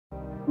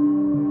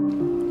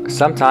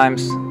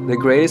Sometimes the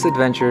greatest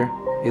adventure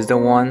is the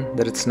one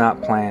that it's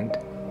not planned.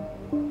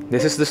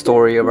 This is the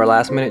story of our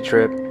last minute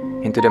trip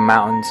into the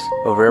mountains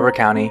of River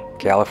County,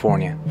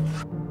 California.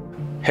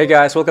 Hey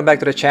guys, welcome back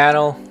to the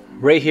channel.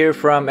 Ray here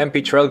from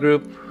MP Trail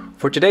Group.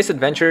 For today's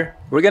adventure,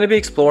 we're going to be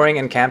exploring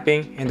and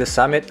camping in the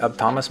summit of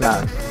Thomas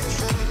Mountain.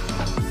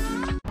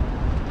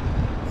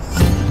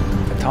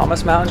 The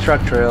Thomas Mountain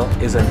Truck Trail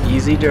is an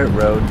easy dirt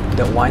road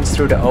that winds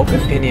through the open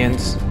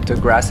pinyons to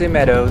grassy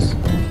meadows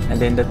and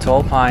then the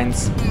tall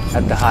pines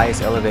at the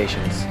highest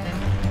elevations.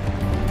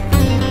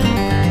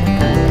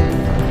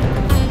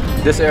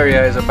 This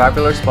area is a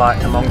popular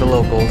spot among the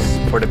locals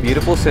for the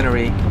beautiful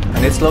scenery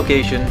and its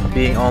location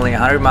being only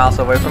 100 miles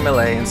away from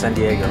LA and San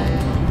Diego.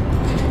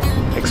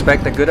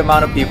 Expect a good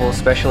amount of people,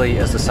 especially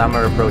as the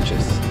summer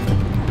approaches.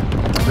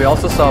 We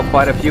also saw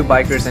quite a few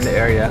bikers in the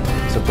area,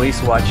 so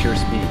please watch your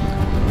speed.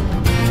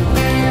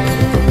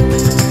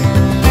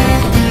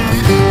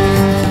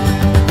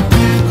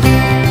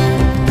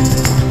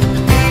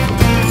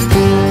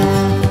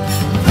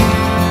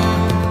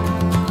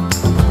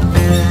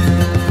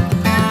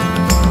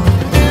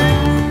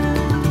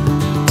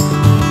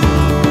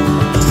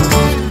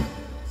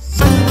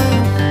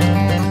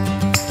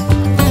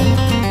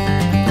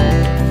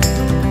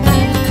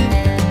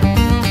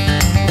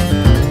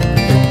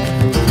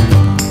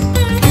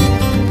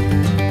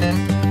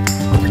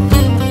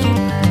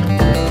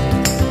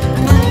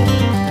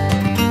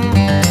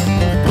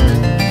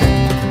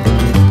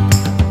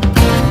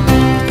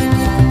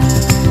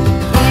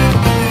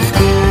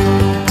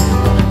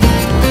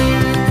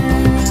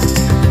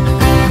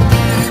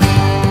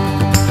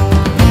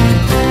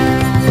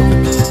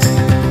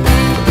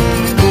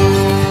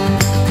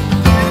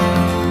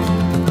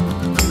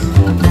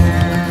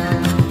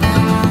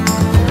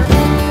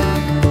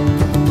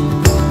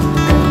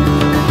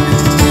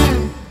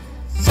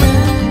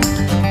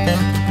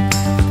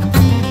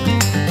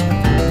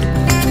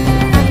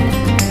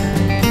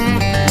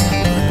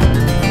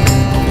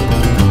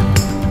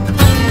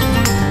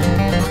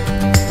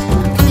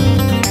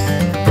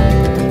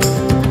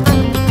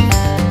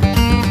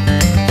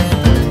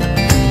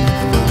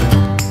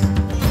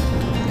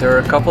 There are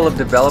a couple of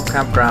developed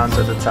campgrounds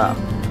at the top,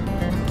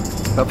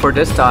 but for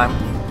this time,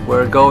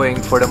 we're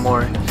going for the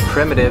more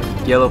primitive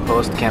yellow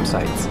post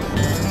campsites.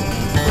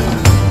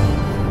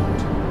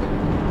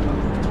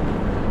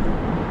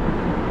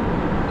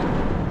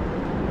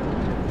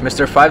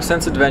 Mr. 5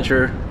 Cents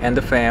Adventure and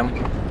the fam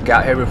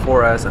got here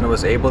before us and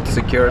was able to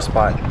secure a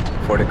spot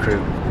for the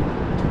crew.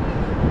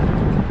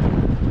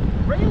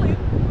 Really?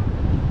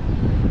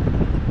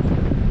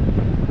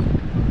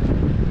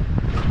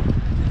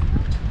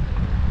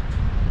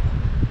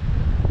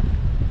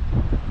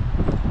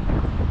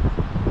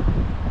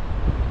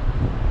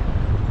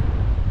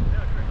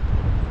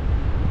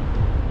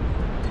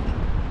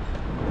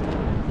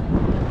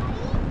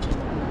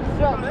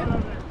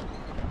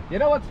 You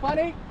know what's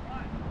funny?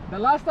 The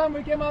last time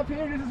we came up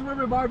here, this is where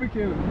we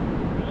barbecued.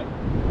 Really?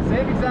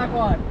 Same exact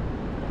one.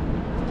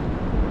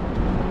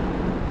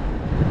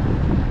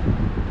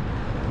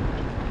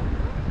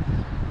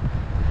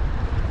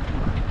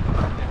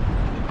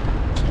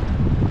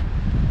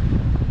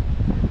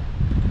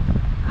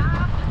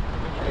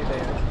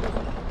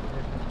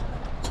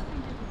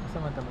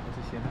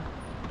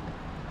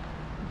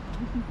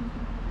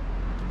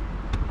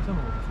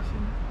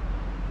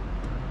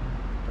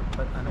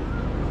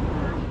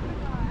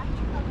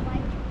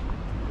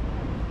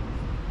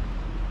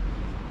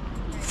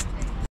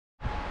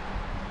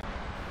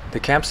 The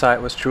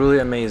campsite was truly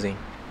amazing.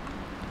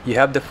 You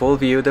have the full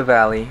view of the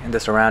valley and the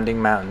surrounding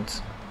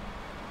mountains.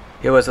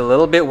 It was a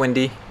little bit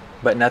windy,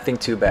 but nothing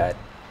too bad.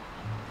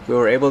 We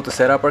were able to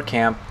set up our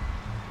camp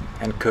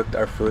and cooked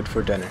our food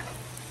for dinner.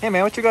 Hey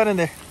man, what you got in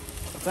there?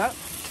 What's that?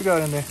 What you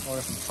got in there? Oh,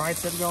 there's some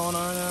tricep going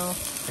on now.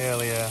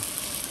 Hell yeah.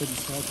 Couldn't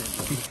smoke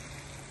it.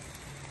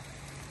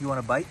 You want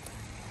a bite?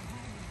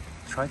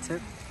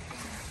 Tri-tip?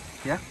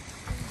 Yeah?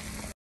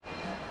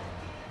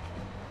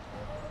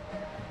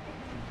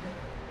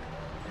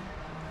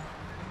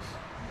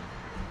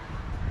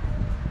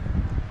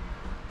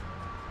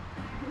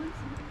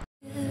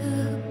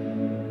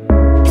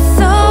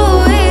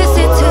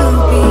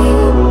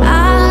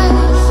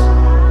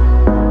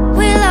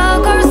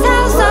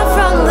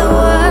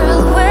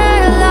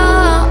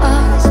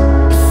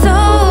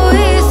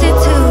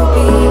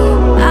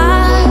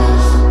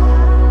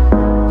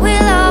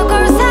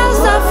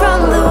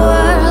 From the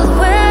world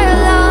we're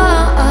lost.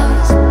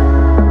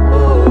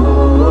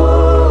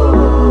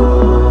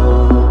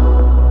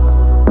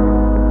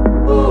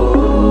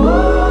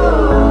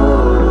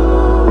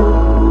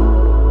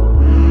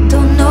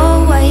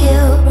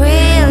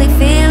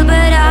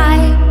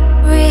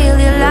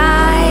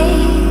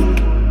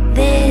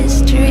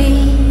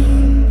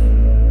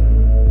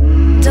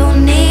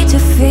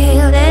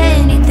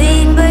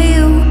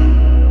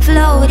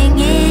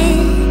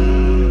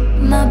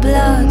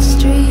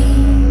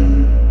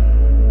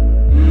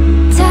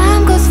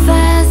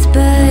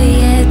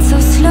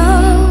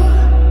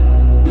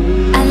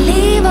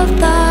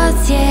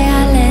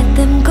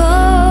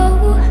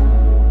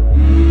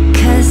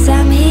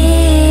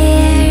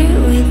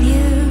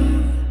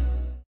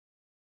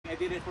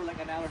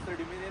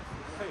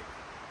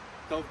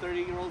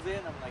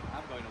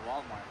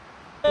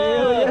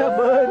 Yeah,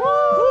 bud.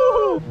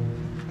 Woo!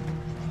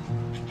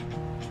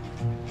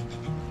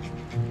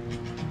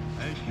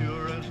 As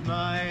sure as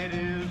night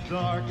is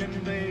dark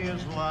and day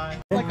is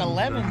light. Like a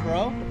lemon,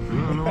 bro.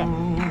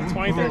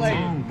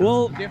 2013.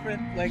 Well,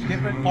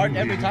 different part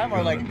every time,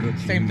 or like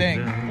same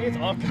thing. I think it's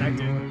all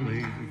connected.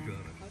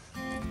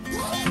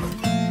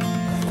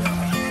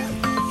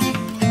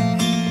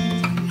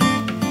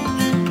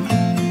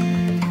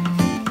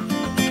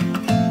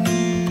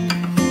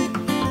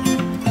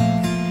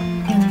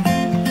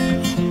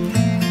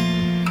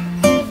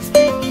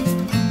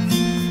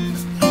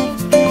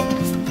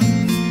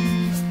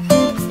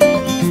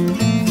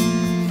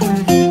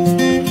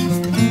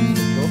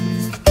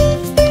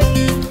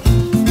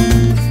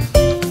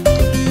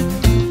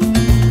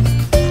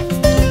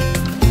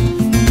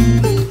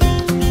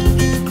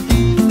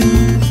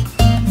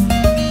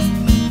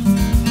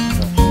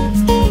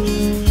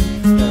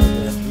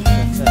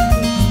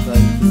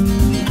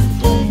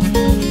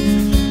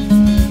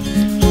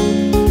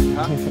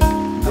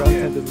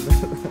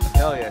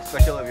 Hell yeah,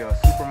 special of your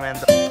Superman.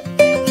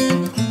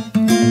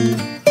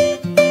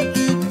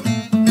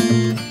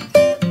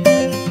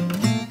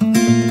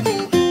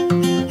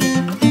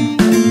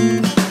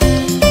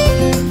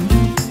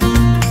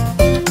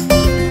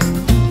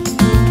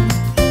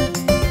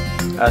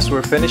 As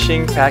we're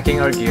finishing packing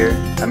our gear,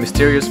 a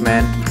mysterious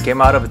man came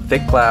out of the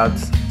thick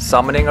clouds,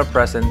 summoning our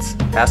presence,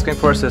 asking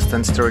for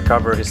assistance to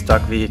recover his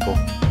stuck vehicle.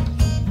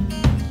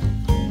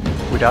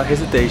 Without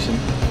hesitation,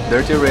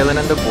 Dirty Raylan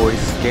and the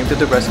boys came to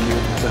the rescue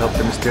to help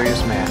the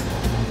mysterious man.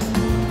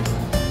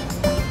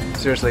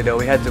 Seriously though,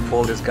 we had to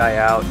pull this guy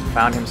out,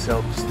 found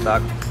himself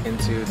stuck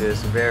into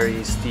this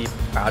very steep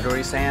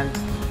powdery sand.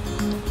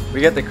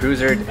 We got the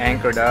cruiser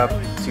anchored up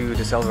to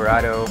the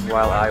Silverado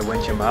while I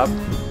winch him up.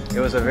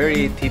 It was a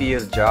very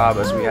tedious job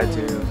as we had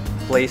to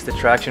place the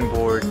traction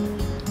board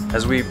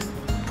as we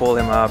pull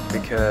him up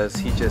because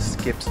he just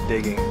keeps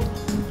digging.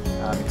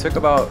 It took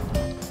about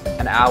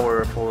an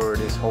hour for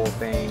this whole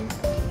thing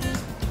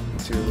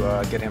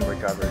to get him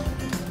recovered.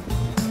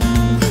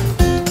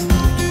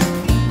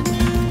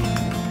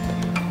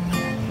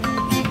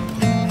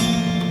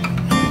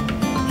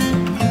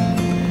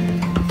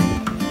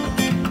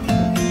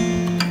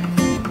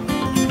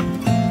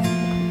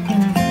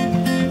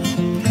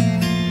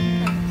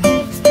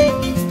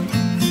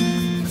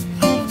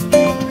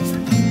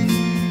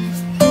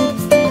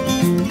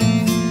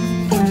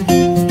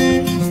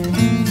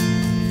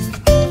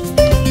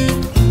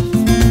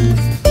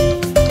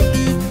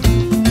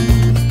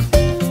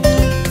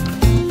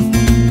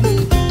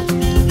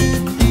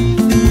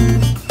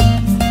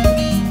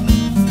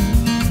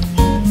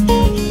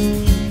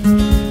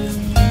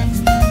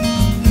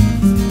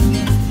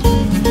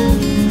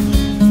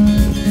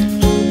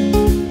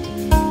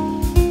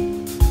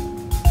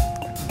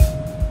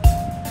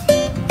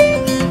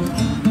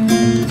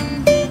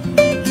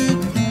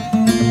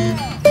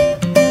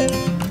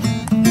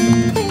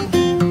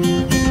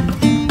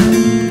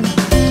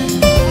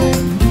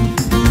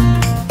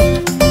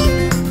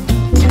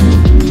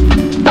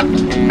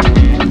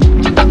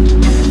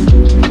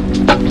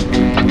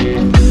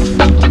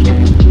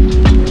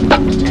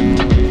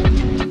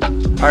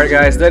 Alright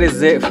guys, that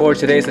is it for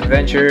today's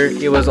adventure.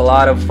 It was a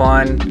lot of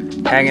fun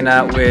hanging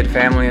out with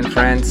family and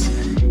friends.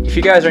 If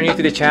you guys are new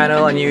to the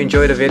channel and you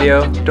enjoyed the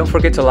video, don't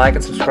forget to like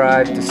and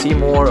subscribe to see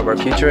more of our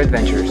future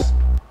adventures.